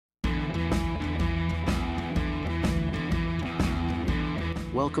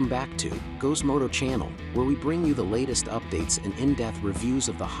Welcome back to Moto Channel, where we bring you the latest updates and in-depth reviews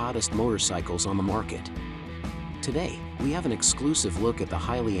of the hottest motorcycles on the market. Today, we have an exclusive look at the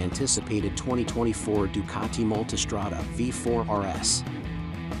highly anticipated 2024 Ducati Multistrada V4 RS.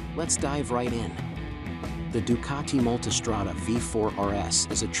 Let's dive right in. The Ducati Multistrada V4 RS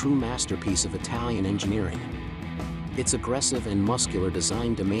is a true masterpiece of Italian engineering. Its aggressive and muscular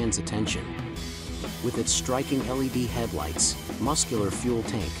design demands attention. With its striking LED headlights, muscular fuel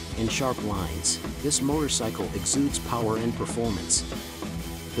tank, and sharp lines, this motorcycle exudes power and performance.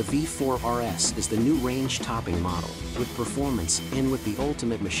 The V4 RS is the new range-topping model, with performance and with the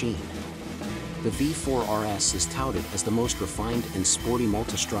ultimate machine. The V4 RS is touted as the most refined and sporty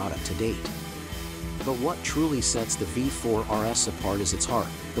Multistrada to date. But what truly sets the V4 RS apart is its heart.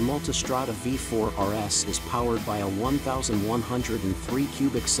 The Multistrada V4 RS is powered by a 1,103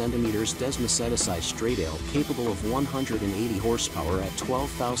 cubic centimeters Desmosedici Stradale capable of 180 horsepower at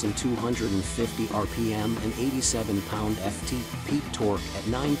 12,250 RPM and 87 pound-ft, peak torque at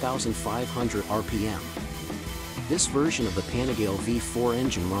 9,500 RPM. This version of the Panigale V4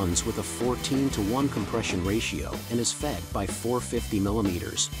 engine runs with a 14:1 compression ratio and is fed by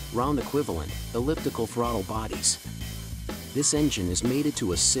 450mm, round equivalent, elliptical throttle bodies. This engine is mated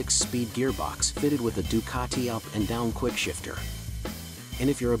to a 6-speed gearbox fitted with a Ducati up and down quickshifter. And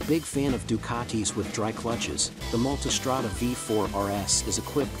if you're a big fan of Ducatis with dry clutches, the Multistrada V4 RS is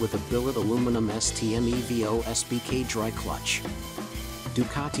equipped with a billet aluminum STM-EVO SBK dry clutch.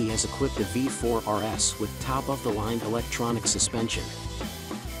 Ducati has equipped the V4 RS with top-of-the-line electronic suspension.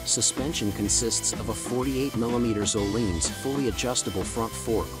 Suspension consists of a 48mm Öhlins fully adjustable front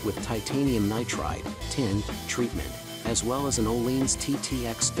fork with titanium nitride, tin, treatment, as well as an Öhlins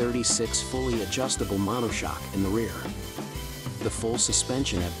TTX36 fully adjustable monoshock in the rear. The full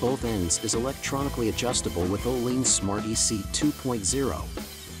suspension at both ends is electronically adjustable with Öhlins Smart EC 2.0.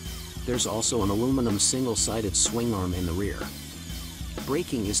 There's also an aluminum single-sided swing arm in the rear.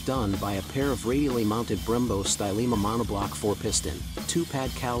 Braking is done by a pair of radially mounted Brembo Stylema monoblock 4-piston, 2-pad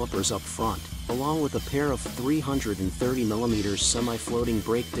calipers up front, along with a pair of 330mm semi-floating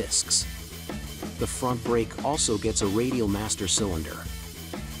brake discs. The front brake also gets a radial master cylinder.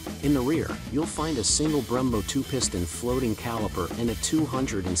 In the rear, you'll find a single Brembo 2-piston floating caliper and a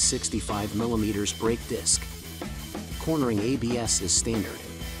 265mm brake disc. Cornering ABS is standard.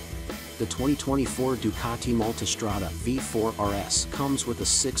 The 2024 Ducati Multistrada V4 RS comes with a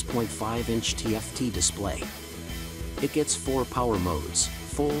 6.5-inch TFT display. It gets 4 power modes: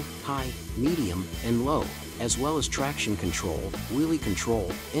 full, high, medium, and low, as well as traction control, wheelie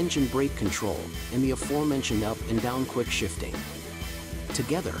control, engine brake control, and the aforementioned up and down quick shifting.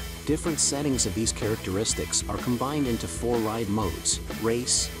 Together, different settings of these characteristics are combined into 4 ride modes: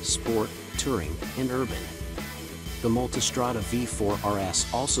 race, sport, touring, and urban. The Multistrada V4 RS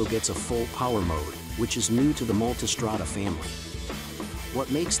also gets a full power mode, which is new to the Multistrada family. What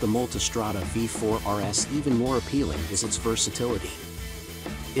makes the Multistrada V4 RS even more appealing is its versatility.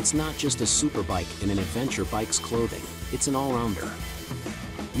 It's not just a superbike in an adventure bike's clothing, it's an all-rounder.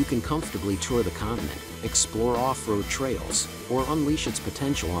 You can comfortably tour the continent, explore off-road trails, or unleash its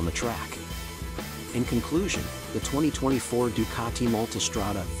potential on the track. In conclusion, the 2024 Ducati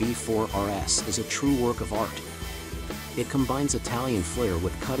Multistrada V4 RS is a true work of art. It combines Italian flair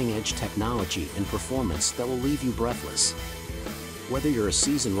with cutting-edge technology and performance that will leave you breathless. Whether you're a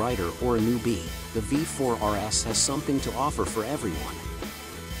seasoned rider or a newbie, the V4 RS has something to offer for everyone.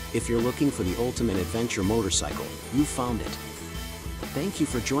 If you're looking for the ultimate adventure motorcycle, you've found it. Thank you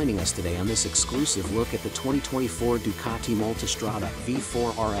for joining us today on this exclusive look at the 2024 Ducati Multistrada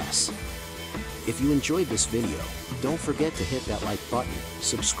V4 RS. If you enjoyed this video, don't forget to hit that like button,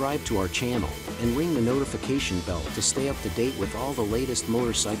 subscribe to our channel, and ring the notification bell to stay up to date with all the latest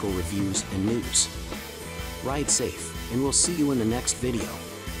motorcycle reviews and news. Ride safe, and we'll see you in the next video.